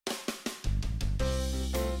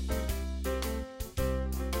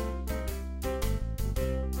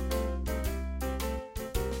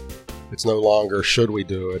It's no longer should we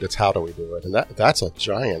do it, it's how do we do it. And that's a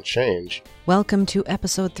giant change. Welcome to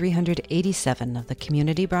episode 387 of the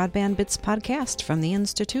Community Broadband Bits podcast from the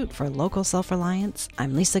Institute for Local Self-Reliance.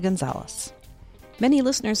 I'm Lisa Gonzalez. Many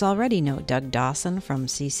listeners already know Doug Dawson from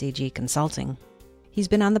CCG Consulting. He's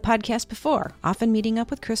been on the podcast before, often meeting up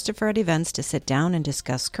with Christopher at events to sit down and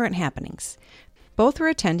discuss current happenings. Both were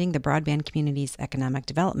attending the Broadband Community's Economic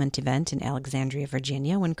Development event in Alexandria,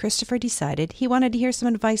 Virginia, when Christopher decided he wanted to hear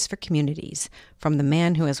some advice for communities from the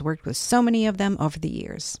man who has worked with so many of them over the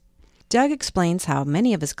years. Doug explains how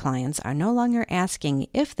many of his clients are no longer asking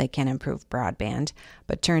if they can improve broadband,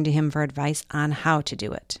 but turn to him for advice on how to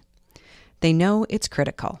do it. They know it's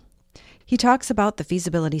critical. He talks about the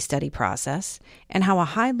feasibility study process and how a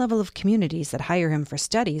high level of communities that hire him for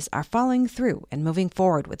studies are following through and moving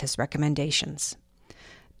forward with his recommendations.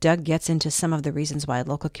 Doug gets into some of the reasons why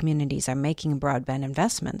local communities are making broadband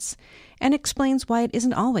investments and explains why it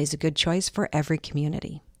isn't always a good choice for every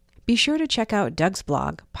community. Be sure to check out Doug's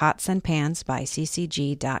blog, Pots and Pans by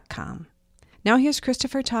ccg.com. Now here's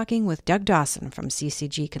Christopher talking with Doug Dawson from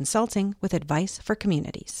CCG Consulting with advice for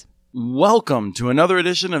communities. Welcome to another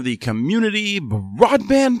edition of the Community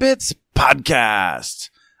Broadband Bits podcast.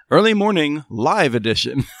 Early morning live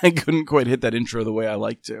edition. I couldn't quite hit that intro the way I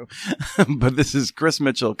like to. But this is Chris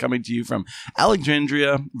Mitchell coming to you from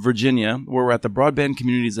Alexandria, Virginia, where we're at the Broadband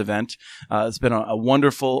Communities event. It's been a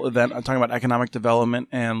wonderful event. I'm talking about economic development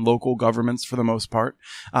and local governments for the most part.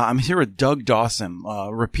 I'm here with Doug Dawson,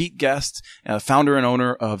 repeat guest, founder and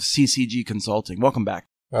owner of CCG Consulting. Welcome back.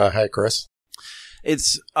 Hi, Chris.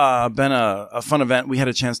 It's been a fun event. We had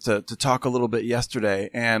a chance to talk a little bit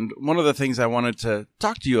yesterday, and one of the things I wanted to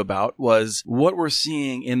talk to you about was what we're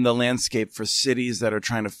seeing in the landscape for cities that are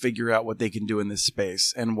trying to figure out what they can do in this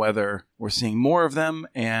space, and whether we're seeing more of them,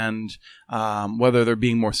 and whether they're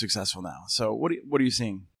being more successful now. So what are you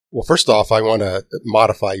seeing? Well, first off, I want to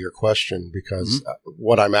modify your question because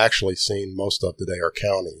what I'm actually seeing most of today are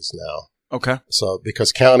counties now. Okay. So,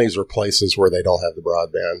 because counties are places where they don't have the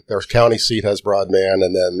broadband. Their county seat has broadband,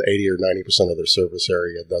 and then 80 or 90% of their service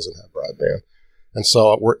area doesn't have broadband. And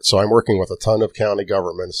so, I'm working with a ton of county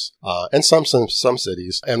governments, and some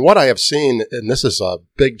cities. And what I have seen, and this is a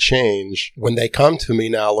big change, when they come to me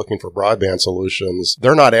now looking for broadband solutions,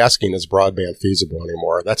 they're not asking, is broadband feasible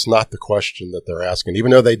anymore? That's not the question that they're asking.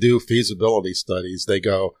 Even though they do feasibility studies, they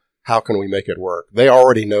go, how can we make it work? They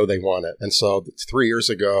already know they want it. And so 3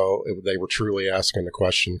 years ago, they were truly asking the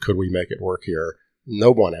question, could we make it work here?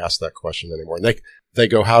 No one asked that question anymore. And they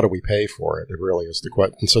go, how do we pay for it? It really is the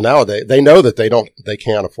question. And so now they know that they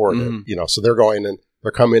can't afford it, so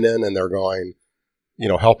they're coming in and they're going,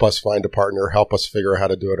 help us find a partner, help us figure out how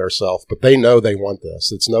to do it ourselves. But they know they want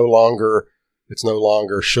this. It's no longer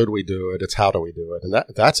should we do it, it's how do we do it. And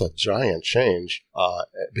that's a giant change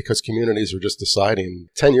because communities are just deciding.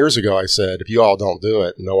 10 years ago, I said, if you all don't do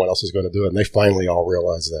it, no one else is going to do it. And they finally all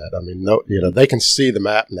realize that. I mean, they can see the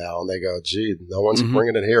map now and they go, gee, no one's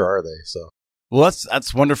bringing it here, are they? So. Well,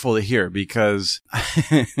 that's wonderful to hear because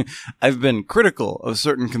I've been critical of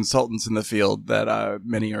certain consultants in the field that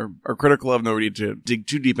many are critical of. No need to dig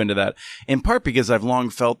too deep into that. In part because I've long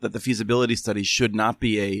felt that the feasibility study should not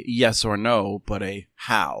be a yes or no, but a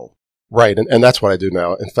how. Right, and that's what I do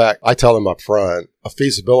now. In fact, I tell them up front, a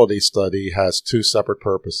feasibility study has two separate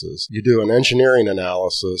purposes. You do an engineering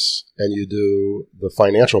analysis and you do the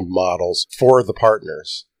financial models for the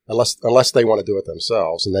partners. Unless they want to do it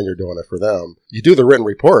themselves, and then you're doing it for them. You do the written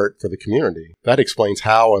report for the community. That explains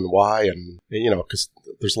how and why, and because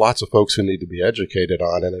there's lots of folks who need to be educated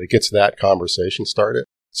on it, and it gets that conversation started.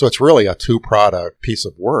 So it's really a two-product piece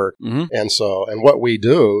of work. And what we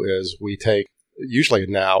do is we take, usually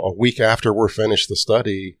now, a week after we're finished the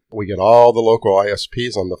study, we get all the local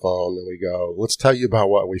ISPs on the phone and we go, let's tell you about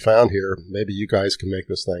what we found here. Maybe you guys can make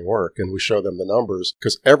this thing work. And we show them the numbers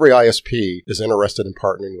because every ISP is interested in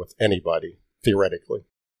partnering with anybody, theoretically.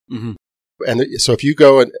 And so if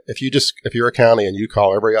you're a county and you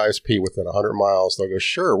call every ISP within 100 miles, they'll go,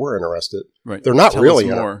 sure, we're interested. Right. They're not Tell really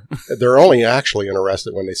us more. They're only actually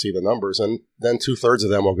interested when they see the numbers. And then 2/3 of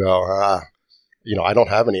them will go, I don't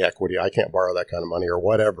have any equity. I can't borrow that kind of money or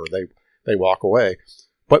whatever. They walk away.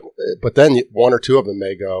 But then one or two of them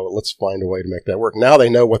may go, let's find a way to make that work. Now they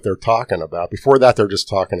know what they're talking about. Before that, they're just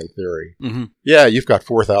talking in theory. Yeah, you've got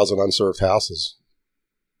 4,000 unserved houses.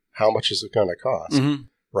 How much is it going to cost?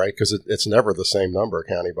 Right? Because it's never the same number,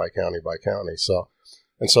 county by county by county.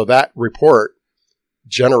 So that report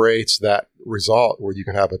generates that result where you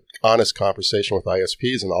can have an honest conversation with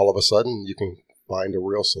ISPs, and all of a sudden you can find a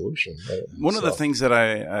real solution. One of the things that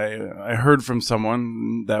I heard from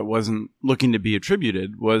someone that wasn't looking to be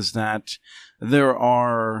attributed was that there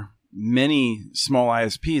are many small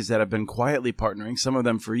ISPs that have been quietly partnering, some of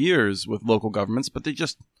them for years, with local governments, but they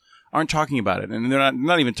just aren't talking about it. And they're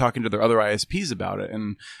not even talking to their other ISPs about it.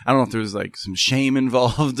 And I don't know if there's like some shame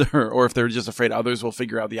involved or if they're just afraid others will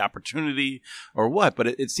figure out the opportunity or what. But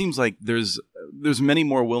it seems like there's many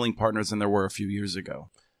more willing partners than there were a few years ago.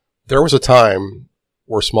 There was a time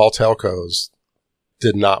where small telcos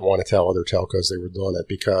did not want to tell other telcos they were doing it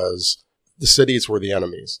because the cities were the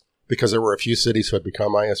enemies. Because there were a few cities who had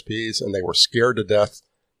become ISPs and they were scared to death.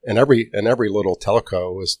 And every little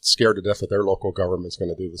telco was scared to death that their local government's going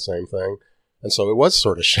to do the same thing. And so it was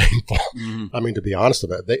sort of shameful. Mm-hmm. I mean, to be honest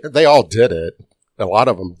about it, they all did it. A lot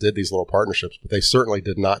of them did these little partnerships, but they certainly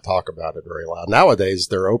did not talk about it very loud. Nowadays,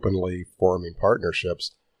 they're openly forming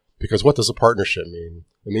partnerships because what does a partnership mean?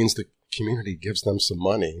 It means the community gives them some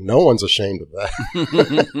money. No one's ashamed of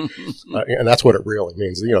that. And that's what it really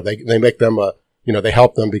means. They make them they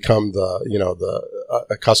help them become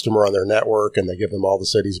a customer on their network, and they give them all the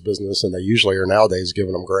city's business, and they usually are nowadays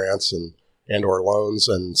giving them grants and or loans.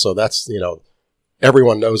 And so that's,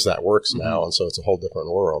 everyone knows that works now. Mm-hmm. And so it's a whole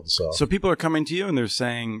different world. So people are coming to you and they're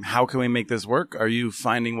saying, how can we make this work? Are you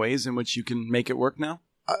finding ways in which you can make it work now?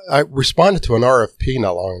 I responded to an RFP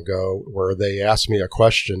not long ago where they asked me a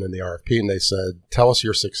question in the RFP and they said, tell us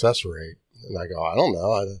your success rate. And I go, I don't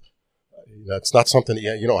know. That's not something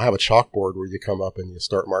you don't have a chalkboard where you come up and you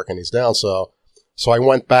start marking these down. So I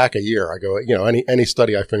went back a year. I go, any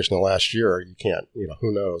study I finished in the last year, you can't,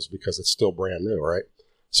 who knows, because it's still brand new, right?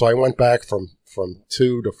 So I went back from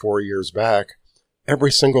 2 to 4 years back.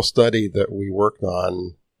 Every single study that we worked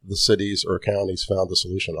on, the cities or counties found a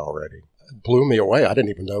solution already. It blew me away. I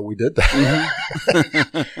didn't even know we did that.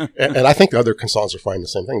 Mm-hmm. and I think the other consultants are finding the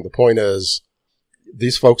same thing. The point is,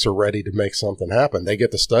 these folks are ready to make something happen. They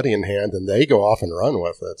get the study in hand and they go off and run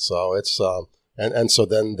with it. So it's, and so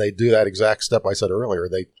then they do that exact step I said earlier.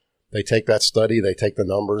 They take that study, they take the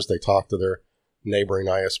numbers, they talk to their neighboring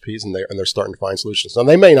ISPs and they're starting to find solutions. Now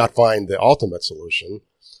they may not find the ultimate solution.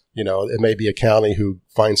 It may be a county who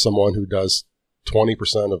finds someone who does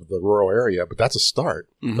 20% of the rural area, but that's a start.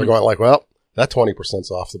 Mm-hmm. They're going like, well, that 20%'s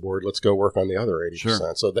off the board. Let's go work on the other 80%.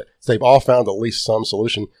 Sure. So they've all found at least some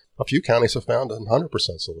solution. A few counties have found a 100%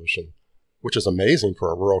 solution, which is amazing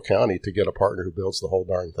for a rural county to get a partner who builds the whole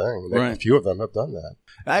darn thing. Right. A few of them have done that.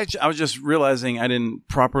 I was just realizing I didn't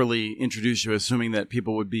properly introduce you, assuming that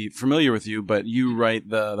people would be familiar with you, but you write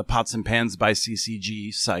the Pots and Pans by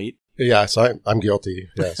CCG site. Yes, I'm guilty,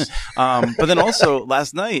 yes. But then also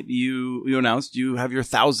last night you announced you have your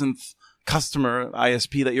 1,000th customer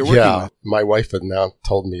ISP that you're working with. Yeah, my wife had now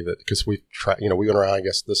told me that because we went around, I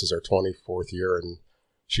guess this is our 24th year, and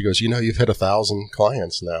she goes, you've hit 1,000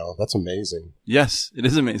 clients now. That's amazing. Yes, it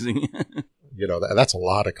is amazing. That's a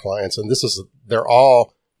lot of clients. And they're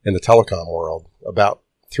all in the telecom world. About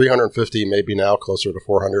 350, maybe now closer to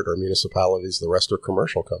 400 are municipalities. The rest are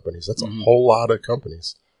commercial companies. That's a whole lot of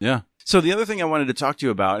companies. Yeah. So the other thing I wanted to talk to you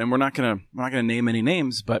about, and we're not gonna name any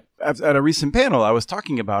names, but at a recent panel, I was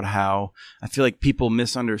talking about how I feel like people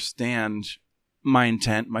misunderstand my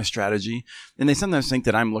intent, my strategy, and they sometimes think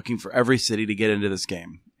that I'm looking for every city to get into this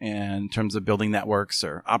game, and in terms of building networks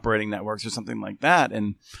or operating networks or something like that.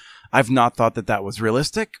 And I've not thought that was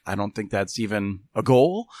realistic. I don't think that's even a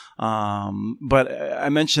goal. But I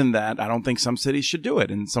mentioned that I don't think some cities should do it.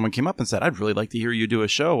 And someone came up and said, I'd really like to hear you do a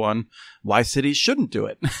show on why cities shouldn't do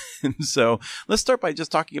it. And so let's start by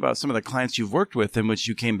just talking about some of the clients you've worked with in which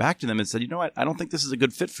you came back to them and said, you know what, I don't think this is a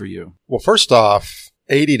good fit for you. Well, first off,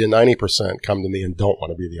 80 to 90% come to me and don't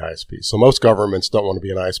want to be the ISP. So most governments don't want to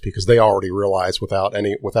be an ISP because they already realize without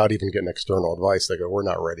even getting external advice, they go, we're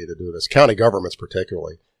not ready to do this. County governments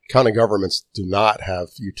particularly. County governments do not have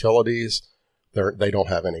utilities. They don't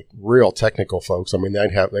have any real technical folks. I mean,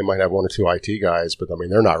 they might have one or two IT guys, but I mean,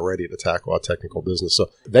 they're not ready to tackle a technical business. So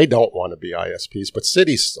they don't want to be ISPs, but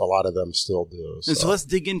cities, a lot of them still do. So. And so let's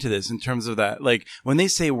dig into this in terms of that. Like when they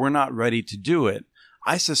say we're not ready to do it,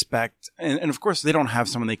 I suspect, and of course they don't have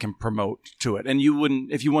someone they can promote to it. And you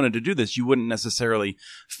wouldn't, if you wanted to do this, you wouldn't necessarily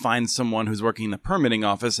find someone who's working in the permitting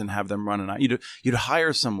office and have them run an out. You'd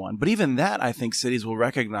hire someone. But even that, I think cities will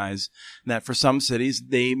recognize that for some cities,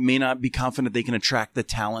 they may not be confident they can attract the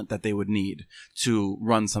talent that they would need to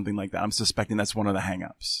run something like that. I'm suspecting that's one of the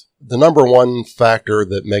hangups. The number one factor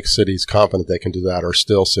that makes cities confident they can do that are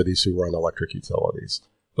still cities who run electric utilities.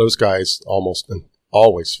 Those guys almost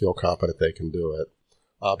always feel confident they can do it.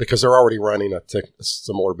 Because they're already running a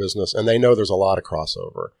similar business, and they know there's a lot of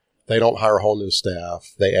crossover. They don't hire a whole new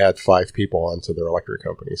staff. They add 5 people onto their electric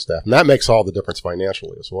company staff. And that makes all the difference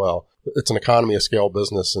financially as well. It's an economy of scale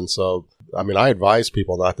business, and so, I mean, I advise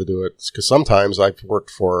people not to do it because sometimes I've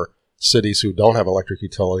worked for cities who don't have electric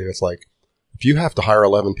utility. And it's like, if you have to hire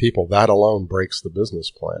 11 people, that alone breaks the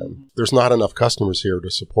business plan. There's not enough customers here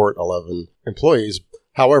to support 11 employees.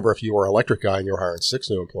 However, if you are an electric guy and you're hiring 6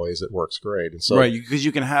 new employees, it works great. And so, right, because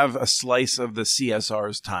you can have a slice of the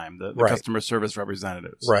CSR's time, the right. customer service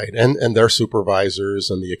representatives. Right, and their supervisors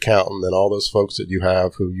and the accountant and all those folks that you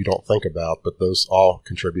have who you don't think about, but those all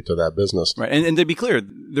contribute to that business. Right, and to be clear,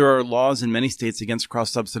 there are laws in many states against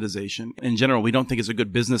cross-subsidization. In general, we don't think it's a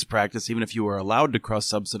good business practice, even if you were allowed to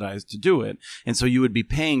cross-subsidize to do it. And so you would be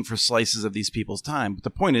paying for slices of these people's time. But the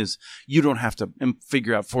point is, you don't have to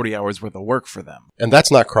figure out 40 hours worth of work for them. And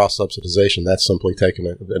that's not cross-subsidization. That's simply taking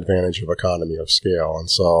advantage of economy of scale. And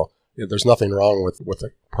so there's nothing wrong with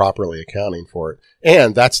properly accounting for it.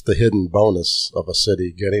 And that's the hidden bonus of a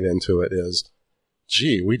city getting into it is,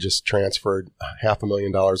 gee, we just transferred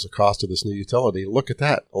 $500,000 of cost to this new utility. Look at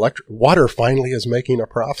that. Water finally is making a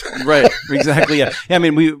profit. Right. Exactly. Yeah. I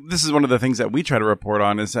mean, this is one of the things that we try to report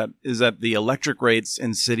on is that the electric rates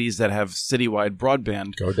in cities that have citywide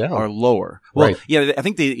broadband go down are lower. Well, right. Yeah, I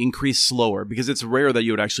think they increase slower because it's rare that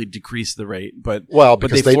you would actually decrease the rate. But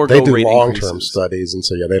because they do long-term studies, and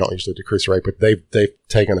so they don't usually decrease the rate, but they've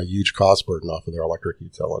taken a huge cost burden off of their electric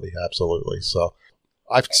utility. Absolutely. So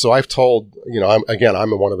I've told,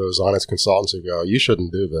 I'm one of those honest consultants who go, you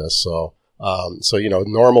shouldn't do this. So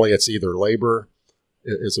normally it's either labor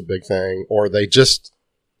is a big thing, or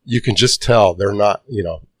you can just tell they're not,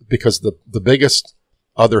 because the biggest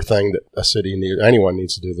other thing that anyone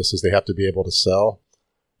needs to do this is they have to be able to sell.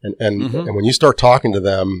 And when you start talking to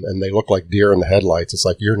them and they look like deer in the headlights, it's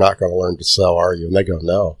like, you're not going to learn to sell, are you? And they go,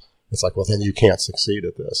 no. It's like, well, then you can't succeed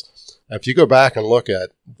at this. If you go back and look at,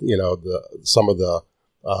 some of the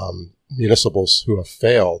municipals who have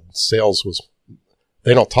failed,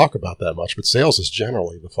 they don't talk about that much, but sales is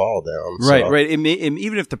generally the fall down. Right, right.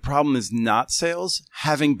 Even if the problem is not sales,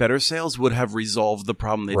 having better sales would have resolved the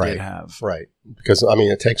problem they did have. Right. Because,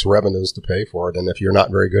 it takes revenues to pay for it. And if you're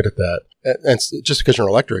not very good at that, and just because you're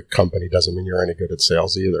an electric company doesn't mean you're any good at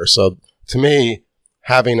sales either. So to me,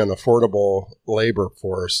 having an affordable labor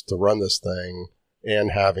force to run this thing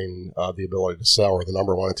and having the ability to sell are the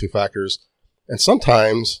number 1 and 2 factors. And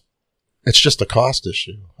sometimes it's just a cost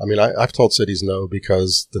issue. I've told cities no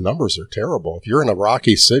because the numbers are terrible. If you're in a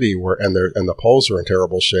rocky city and the poles are in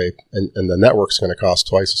terrible shape and the network's going to cost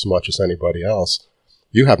twice as much as anybody else,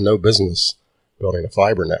 you have no business building a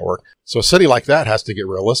fiber network. So a city like that has to get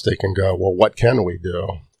realistic and go, well, what can we do?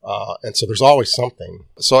 And so there's always something.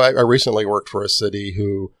 So I recently worked for a city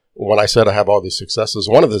who, when I said I have all these successes,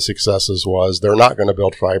 one of the successes was they're not going to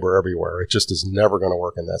build fiber everywhere. It just is never going to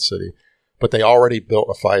work in that city. But they already built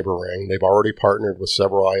a fiber ring. They've already partnered with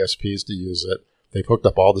several ISPs to use it. They've hooked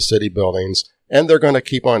up all the city buildings, and they're going to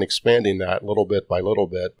keep on expanding that little bit by little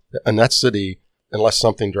bit. And that city, unless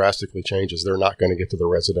something drastically changes, they're not going to get to the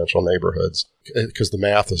residential neighborhoods because the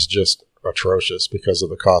math is just atrocious because of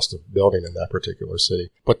the cost of building in that particular city.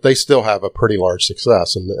 But they still have a pretty large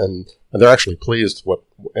success, and they're actually pleased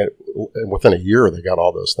within a year they got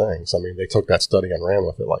all those things. They took that study and ran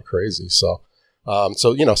with it like crazy. So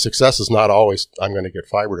success is not always, I'm going to get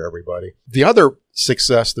fiber to everybody. The other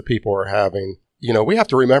success that people are having, we have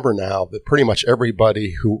to remember now that pretty much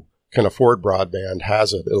everybody who can afford broadband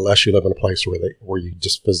has it, unless you live in a place where you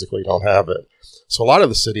just physically don't have it. So a lot of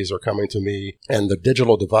the cities are coming to me, and the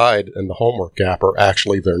digital divide and the homework gap are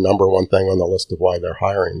actually their number 1 thing on the list of why they're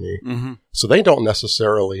hiring me. Mm-hmm. So they don't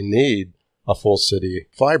necessarily need a full city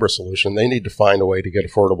fiber solution. They need to find a way to get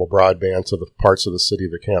affordable broadband to the parts of the city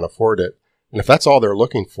that can't afford it. And if that's all they're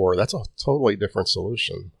looking for, that's a totally different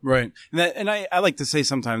solution. Right. And I like to say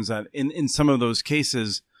sometimes that in some of those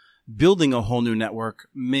cases, building a whole new network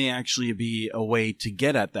may actually be a way to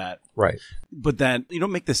get at that. Right. But that you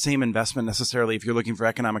don't make the same investment necessarily if you're looking for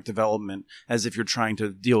economic development as if you're trying to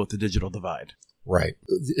deal with the digital divide. Right.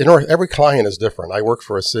 Every client is different. I work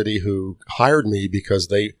for a city who hired me because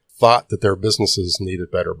they thought that their businesses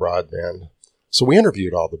needed better broadband. So we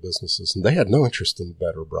interviewed all the businesses, and they had no interest in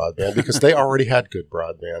better broadband because they already had good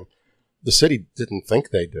broadband. The city didn't think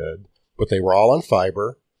they did, but they were all on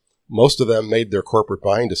fiber. Most of them made their corporate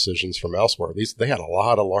buying decisions from elsewhere. They had a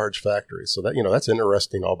lot of large factories, so that that's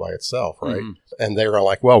interesting all by itself, right? Mm-hmm. And they were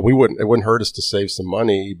like, well, it wouldn't hurt us to save some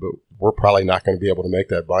money, but we're probably not going to be able to make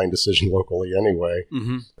that buying decision locally anyway.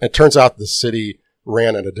 Mm-hmm. It turns out the city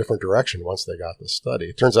ran in a different direction once they got the study.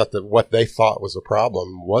 It turns out that what they thought was a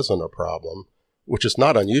problem wasn't a problem, which is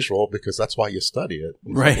not unusual because that's why you study it.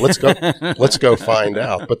 Right. Let's go find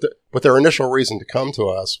out. But But their initial reason to come to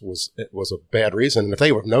us was a bad reason. And if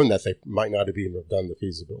they would have known that, they might not have even done the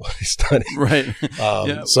feasibility study. Right.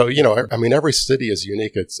 So, I mean, every city is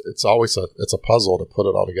unique. It's always a puzzle to put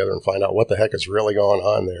it all together and find out what the heck is really going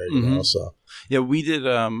on there, you know, so. Yeah, we did.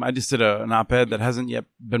 I just did an op-ed that hasn't yet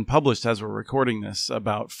been published as we're recording this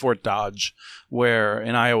about Fort Dodge,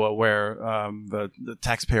 in Iowa, where the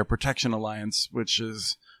Taxpayer Protection Alliance, which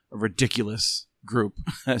is a ridiculous group,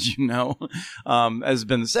 as you know, has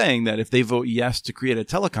been saying that if they vote yes to create a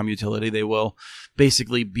telecom utility, they will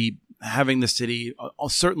basically be having the city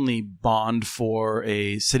certainly bond for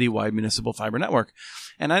a citywide municipal fiber network.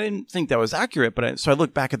 And I didn't think that was accurate, but so I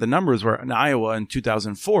looked back at the numbers where in Iowa in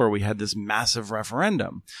 2004, we had this massive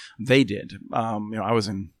referendum. They did. I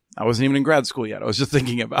wasn't even in grad school yet. I was just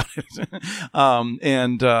thinking about it.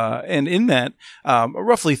 And in that,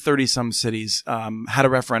 roughly 30 some cities, had a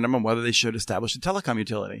referendum on whether they should establish a telecom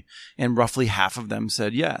utility. And roughly half of them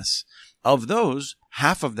said yes. Of those,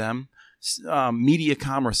 half of them,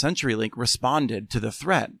 Mediacom or CenturyLink responded to the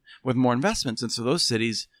threat with more investments. And so those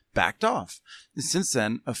cities backed off. Since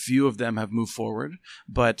then, a few of them have moved forward,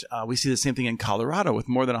 but we see the same thing in Colorado with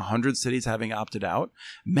more than 100 cities having opted out.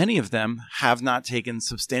 Many of them have not taken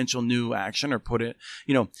substantial new action or put it,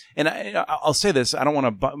 and I'll say this, I don't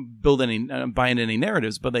want to buy into any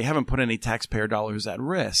narratives, but they haven't put any taxpayer dollars at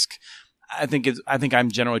risk. I think I'm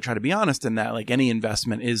generally trying to be honest in that, like any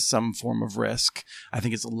investment is some form of risk. I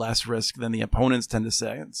think it's less risk than the opponents tend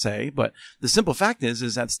to say. But the simple fact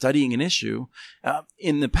is that studying an issue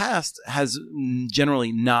in the past has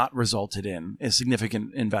generally not resulted in a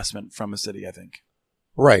significant investment from a city, I think.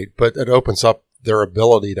 Right. But it opens up their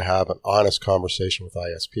ability to have an honest conversation with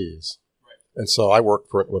ISPs. And so I work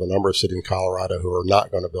with a number of cities in Colorado who are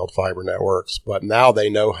not going to build fiber networks, but now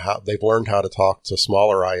they've learned how to talk to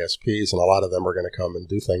smaller ISPs, and a lot of them are going to come and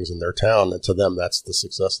do things in their town. And to them, that's the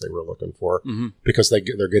success they were looking for because they're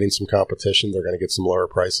getting some competition. They're going to get some lower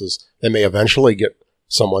prices. They may eventually get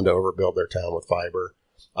someone to overbuild their town with fiber.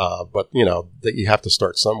 But that you have to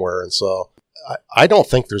start somewhere. And so I don't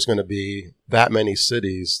think there's going to be that many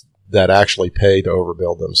cities that actually pay to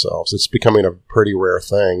overbuild themselves. It's becoming a pretty rare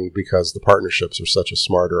thing because the partnerships are such a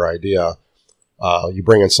smarter idea. You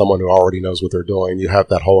bring in someone who already knows what they're doing. You have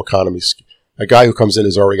that whole economy. A guy who comes in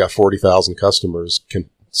who's already got 40,000 customers can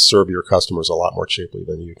serve your customers a lot more cheaply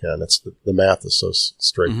than you can. It's the math is so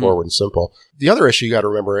straightforward and simple. The other issue you got to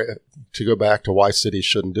remember, to go back to why cities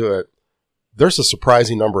shouldn't do it, there's a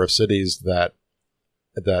surprising number of cities that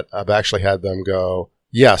I've actually had them go,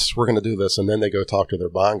 yes, we're going to do this. And then they go talk to their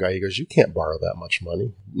bond guy. He goes, you can't borrow that much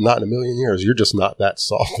money. Not in a million years. You're just not that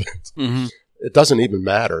solvent. It doesn't even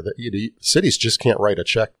matter. That cities just can't write a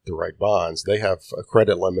check to write bonds. They have a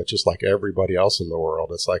credit limit just like everybody else in the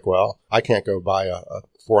world. It's like, well, I can't go buy a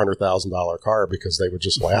 $400,000 car because they would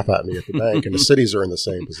just laugh at me at the bank. And the cities are in the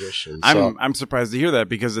same position. I'm surprised to hear that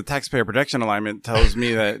because the Taxpayer Protection Alignment tells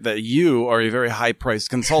me that you are a very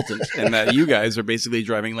high-priced consultant and that you guys are basically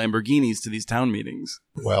driving Lamborghinis to these town meetings.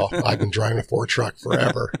 Well, I've been driving a Ford truck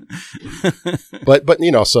forever. But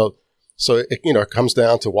so it comes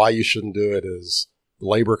down to why you shouldn't do it is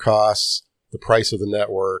labor costs, the price of the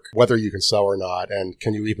network, whether you can sell or not, and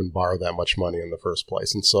can you even borrow that much money in the first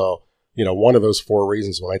place? And so, one of those four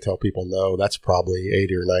reasons when I tell people no, that's probably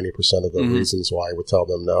 80 or 90% of the reasons why I would tell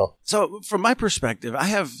them no. So from my perspective, I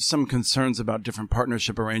have some concerns about different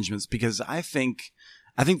partnership arrangements because I think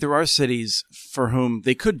there are cities for whom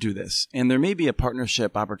they could do this, and there may be a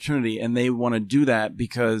partnership opportunity, and they want to do that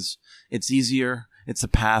because it's easier, it's a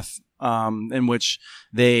path in which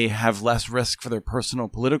they have less risk for their personal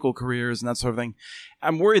political careers and that sort of thing.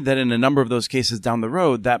 I'm worried that in a number of those cases down the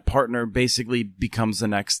road, that partner basically becomes the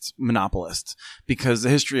next monopolist because the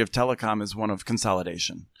history of telecom is one of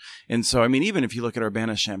consolidation. And so, I mean, even if you look at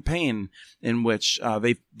Urbana-Champaign, in which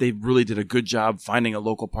they really did a good job finding a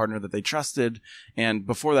local partner that they trusted, and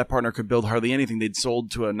before that partner could build hardly anything, they'd sold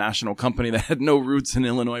to a national company that had no roots in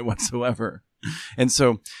Illinois whatsoever. And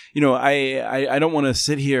so, I don't want to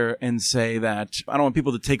sit here and say that I don't want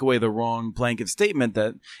people to take away the wrong blanket statement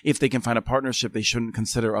that if they can find a partnership, they shouldn't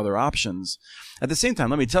consider other options. At the same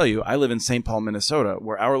time, let me tell you, I live in St. Paul, Minnesota,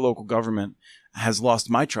 where our local government has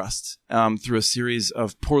lost my trust through a series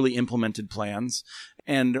of poorly implemented plans.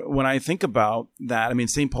 And when I think about that, I mean,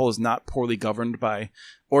 St. Paul is not poorly governed by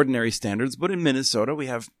ordinary standards, but in Minnesota, we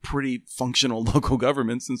have pretty functional local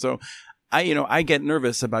governments. And so I get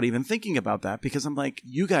nervous about even thinking about that because I'm like,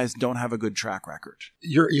 you guys don't have a good track record.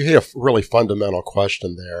 You hit a really fundamental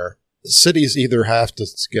question there. Cities either have to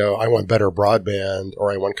go, I want better broadband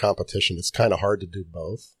or I want competition. It's kind of hard to do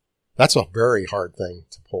both. That's a very hard thing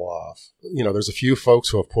to pull off. There's a few folks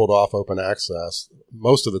who have pulled off open access.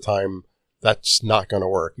 Most of the time, that's not going to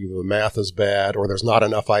work. Either the math is bad, or there's not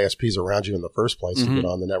enough ISPs around you in the first place to get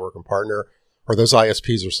on the network and partner, or those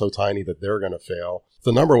ISPs are so tiny that they're going to fail.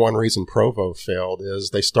 The number one reason Provo failed is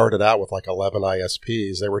they started out with like 11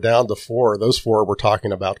 ISPs. They were down to 4. Those 4 were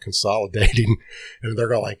talking about consolidating, and they're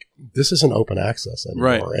going like, this isn't open access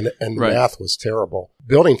anymore. Right. And the math was terrible.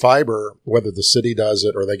 Building fiber, whether the city does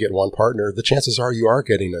it or they get one partner, the chances are you are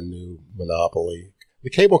getting a new monopoly. The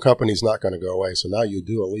cable company's not going to go away, so now you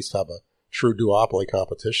do at least have a true duopoly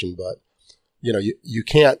competition, but you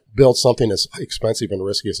can't build something as expensive and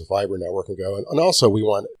risky as a fiber network and go. And also we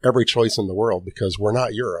want every choice in the world because we're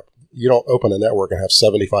not Europe. You don't open a network and have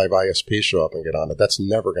 75 ISPs show up and get on it. That's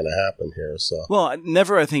never going to happen here. So, well,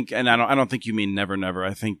 never. I think, and I don't think you mean never, never.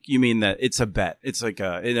 I think you mean that it's a bet. It's like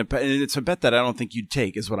it's a bet that I don't think you'd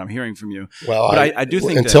take, is what I'm hearing from you. Well, but I do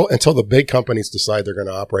think until the big companies decide they're going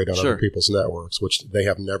to operate on other people's networks, which they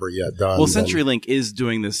have never yet done. Well, CenturyLink is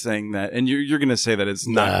doing this thing that, and you're going to say that it's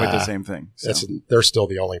not quite the same thing. So. They're still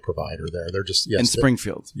the only provider there. They're just in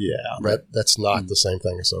Springfield. Yeah, right. That's not the same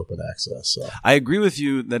thing as open access. So. I agree with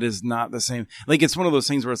you that is not the same. Like, it's one of those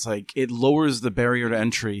things where it's like it lowers the barrier to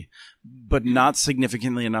entry, but not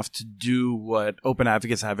significantly enough to do what open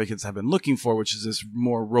advocates have been looking for, which is this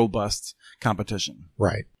more robust competition.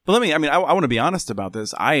 Right. But I want to be honest about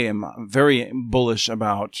this. I am very bullish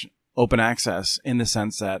about open access in the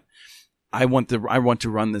sense that I want to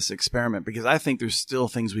run this experiment because I think there's still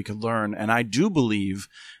things we could learn. And I do believe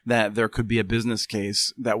that there could be a business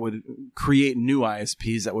case that would create new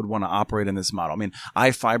ISPs that would want to operate in this model. I mean,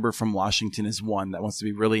 iFiber from Washington is one that wants to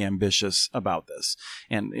be really ambitious about this.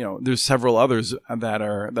 And, there's several others that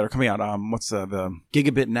are coming out. What's the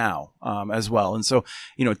Gigabit Now, as well. And so,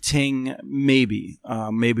 Ting maybe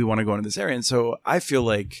want to go into this area. And so I feel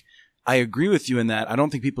like I agree with you in that I don't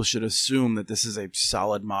think people should assume that this is a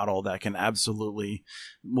solid model that can absolutely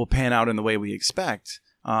will pan out in the way we expect.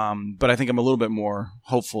 But I think I'm a little bit more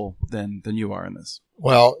hopeful than you are in this.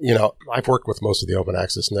 Well, I've worked with most of the open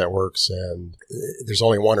access networks, and there's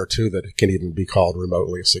only 1 or 2 that can even be called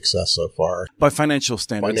remotely a success so far. By financial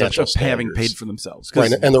standards, having paid for themselves.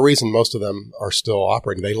 Right, and the reason most of them are still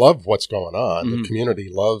operating, they love what's going on. The community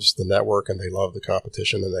loves the network, and they love the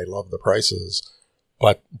competition, and they love the prices.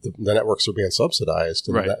 But the networks are being subsidized.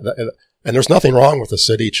 And, right. And there's nothing wrong with the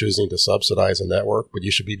city choosing to subsidize a network, but you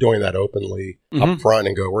should be doing that openly up front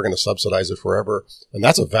and go, we're going to subsidize it forever. And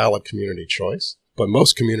that's a valid community choice. But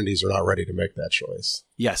most communities are not ready to make that choice.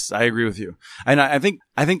 Yes, I agree with you. And I think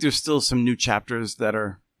there's still some new chapters that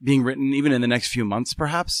are being written even in the next few months,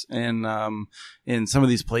 perhaps, and in some of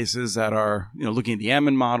these places that are looking at the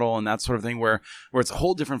Ammon model and that sort of thing, where it's a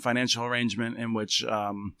whole different financial arrangement in which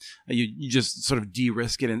you just sort of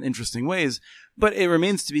de-risk it in interesting ways. But it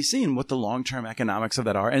remains to be seen what the long-term economics of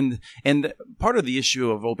that are. And part of the issue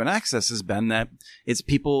of open access has been that it's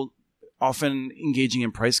people often engaging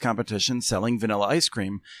in price competition, selling vanilla ice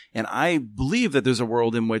cream. And I believe that there's a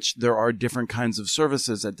world in which there are different kinds of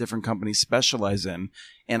services that different companies specialize in.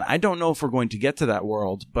 And I don't know if we're going to get to that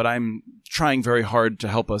world, but I'm trying very hard to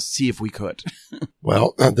help us see if we could.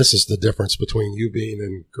 Well, this is the difference between you being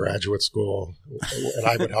in graduate school and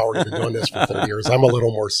I've already been doing this for 30 years. I'm a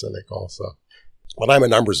little more cynical, so. But I'm a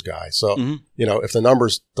numbers guy. So, if the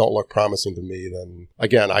numbers don't look promising to me, then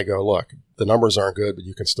again, I go, look, the numbers aren't good, but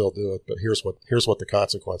you can still do it. But here's what the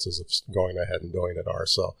consequences of going ahead and doing it are.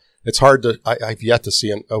 So it's hard I've yet to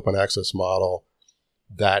see an open access model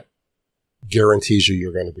that guarantees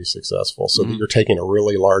you're going to be successful. So that you're taking a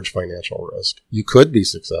really large financial risk. You could be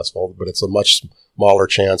successful, but it's a much smaller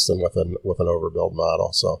chance than with an overbuild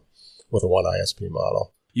model. So with a one ISP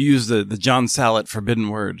model. You use the John Sallet forbidden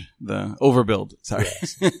word, the overbuild. Sorry.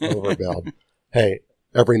 Yes, overbuild. Hey,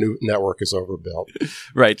 every new network is overbuilt.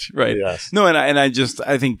 Right. Yes. No, and I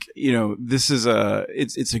think, this is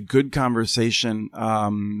it's a good conversation.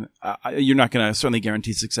 You're not going to certainly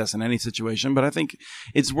guarantee success in any situation, but I think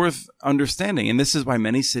it's worth understanding. And this is why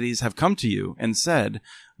many cities have come to you and said,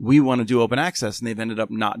 we want to do open access, and they've ended up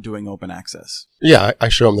not doing open access. Yeah, I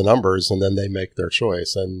show them the numbers, and then they make their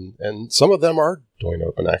choice. And some of them are doing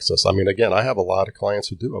open access. I mean, again, I have a lot of clients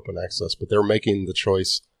who do open access, but they're making the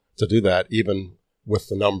choice to do that even with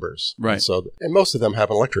the numbers. Right. And most of them have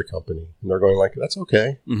an electric company, and they're going like, that's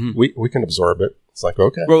okay. We can absorb it. It's like,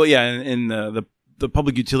 okay. Well, yeah, in the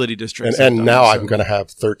public utility districts. And now I'm going to have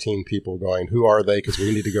 13 people going, who are they? Because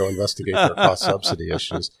we need to go investigate their cost subsidy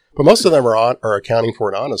issues. But most of them are accounting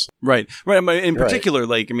for it honestly. Right. In particular,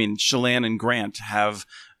 Chelan and Grant have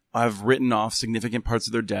have written off significant parts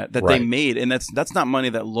of their debt that they made, and that's not money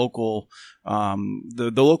that local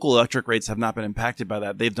the local electric rates have not been impacted by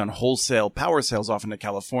that. They've done wholesale power sales off into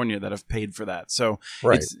California that have paid for that. So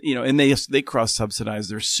it's, and they cross subsidize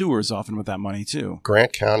their sewers often with that money too.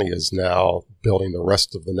 Grant County is now building the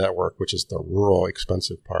rest of the network, which is the rural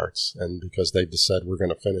expensive parts, and because they've just said we're going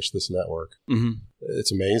to finish this network. Mm-hmm.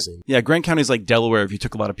 It's amazing. Yeah, Grant County is like Delaware if you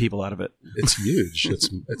took a lot of people out of it. It's huge. It's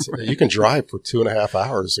you can drive for 2.5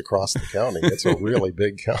 hours across the county. It's a really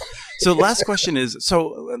big county. So last question is,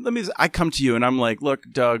 I come to you and I'm like, look,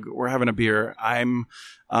 Doug, we're having a beer.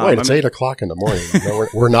 Wait, it's 8 o'clock in the morning. No,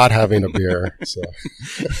 we're not having a beer. So.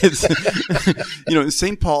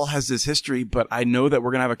 St. Paul has this history, but I know that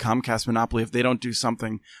we're going to have a Comcast monopoly if they don't do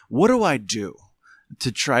something. What do I do to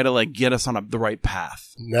try to get us on the right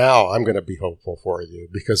path? Now I'm going to be hopeful for you,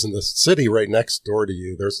 because in the city right next door to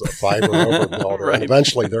you, there's a fiber overbuilder, and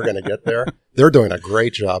eventually they're going to get there. They're doing a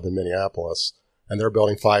great job in Minneapolis, and they're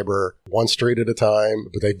building fiber one street at a time,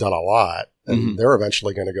 but they've done a lot. And they're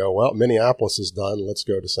eventually going to go, well, Minneapolis is done. Let's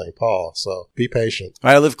go to St. Paul. So be patient.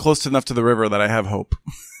 I live close enough to the river that I have hope.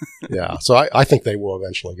 Yeah. So I think they will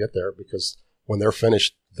eventually get there, because when they're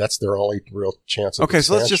finished, that's their only real chance of expansion.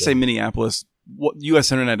 So let's just say Minneapolis.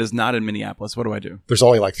 U.S. Internet is not in Minneapolis. What do I do? There's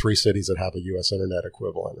only 3 cities that have a U.S. Internet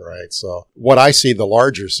equivalent, right? So what I see the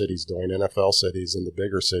larger cities doing, NFL cities and the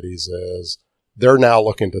bigger cities, is they're now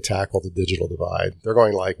looking to tackle the digital divide. They're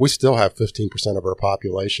going we still have 15% of our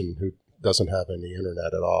population who doesn't have any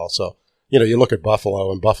internet at all. So, you look at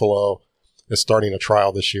Buffalo, and Buffalo is starting a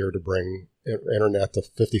trial this year to bring internet to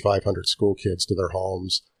 5,500 school kids to their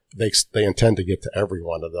homes. They intend to get to every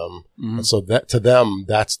one of them. Mm-hmm. And so that to them,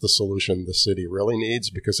 that's the solution the city really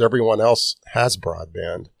needs, because everyone else has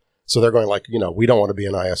broadband. So they're going we don't want to be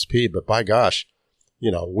an ISP, but by gosh,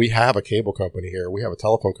 we have a cable company here. We have a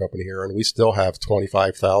telephone company here, and we still have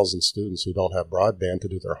 25,000 students who don't have broadband to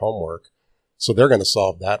do their homework. So they're going to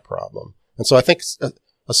solve that problem. And so I think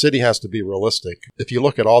a city has to be realistic. If you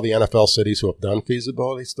look at all the NFL cities who have done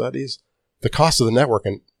feasibility studies, the cost of the network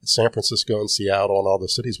in San Francisco and Seattle and all the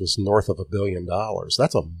cities was north of $1 billion.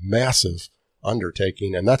 That's a massive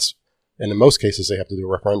undertaking. And in most cases, they have to do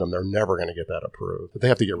a referendum. They're never going to get that approved. But they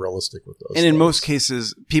have to get realistic with those. And in most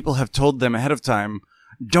cases, people have told them ahead of time,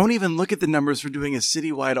 don't even look at the numbers for doing a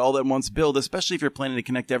citywide all-at-once build, especially if you're planning to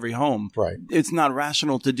connect every home. Right. It's not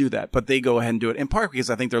rational to do that, but they go ahead and do it, in part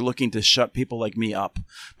because I think they're looking to shut people like me up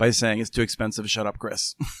by saying it's too expensive, shut up,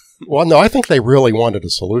 Chris. Well, no, I think they really wanted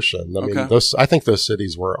a solution. I mean, I think those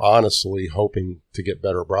cities were honestly hoping to get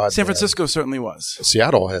better broadband. San Francisco certainly was.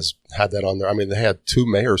 Seattle has had that on there. I mean, they had 2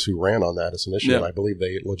 mayors who ran on that as an issue, and I believe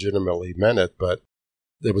they legitimately meant it, but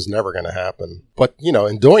it was never going to happen. But,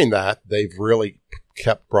 in doing that, they've really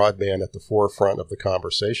kept broadband at the forefront of the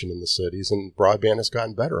conversation in the cities, and broadband has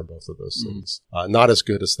gotten better in both of those cities. Not as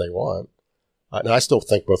good as they want. And I still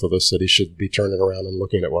think both of those cities should be turning around and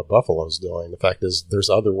looking at what Buffalo's doing. The fact is, there's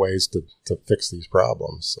other ways to fix these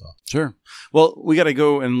problems. So. Sure. Well, we got to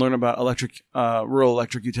go and learn about rural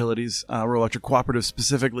electric utilities, rural electric cooperatives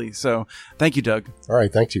specifically. So thank you, Doug. All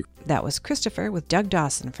right. Thank you. That was Christopher with Doug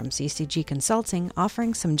Dawson from CCG Consulting,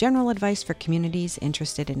 offering some general advice for communities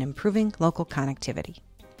interested in improving local connectivity.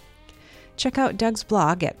 Check out Doug's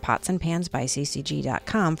blog at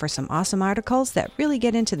potsandpansbyccg.com for some awesome articles that really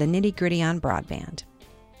get into the nitty-gritty on broadband.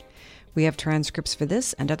 We have transcripts for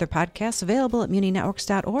this and other podcasts available at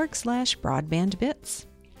muninetworks.org/broadbandbits.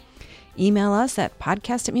 Email us at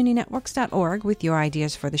podcast@muninetworks.org with your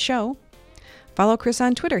ideas for the show. Follow Chris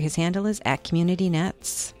on Twitter. His handle is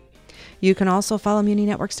 @CommunityNets. You can also follow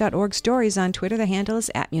muninetworks.org stories on Twitter. The handle is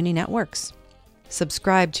 @muninetworks.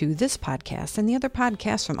 Subscribe to this podcast and the other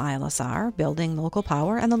podcasts from ILSR, Building Local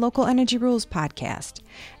Power, and the Local Energy Rules podcast.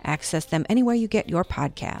 Access them anywhere you get your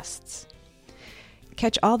podcasts.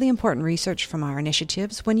 Catch all the important research from our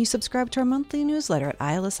initiatives when you subscribe to our monthly newsletter at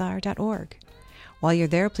ilsr.org. While you're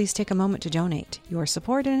there, please take a moment to donate. Your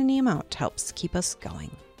support in any amount helps keep us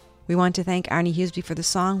going. We want to thank Arnie Huseby for the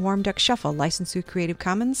song Warm Duck Shuffle, licensed through Creative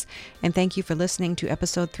Commons, and thank you for listening to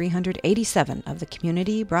episode 387 of the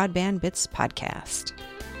Community Broadband Bits podcast.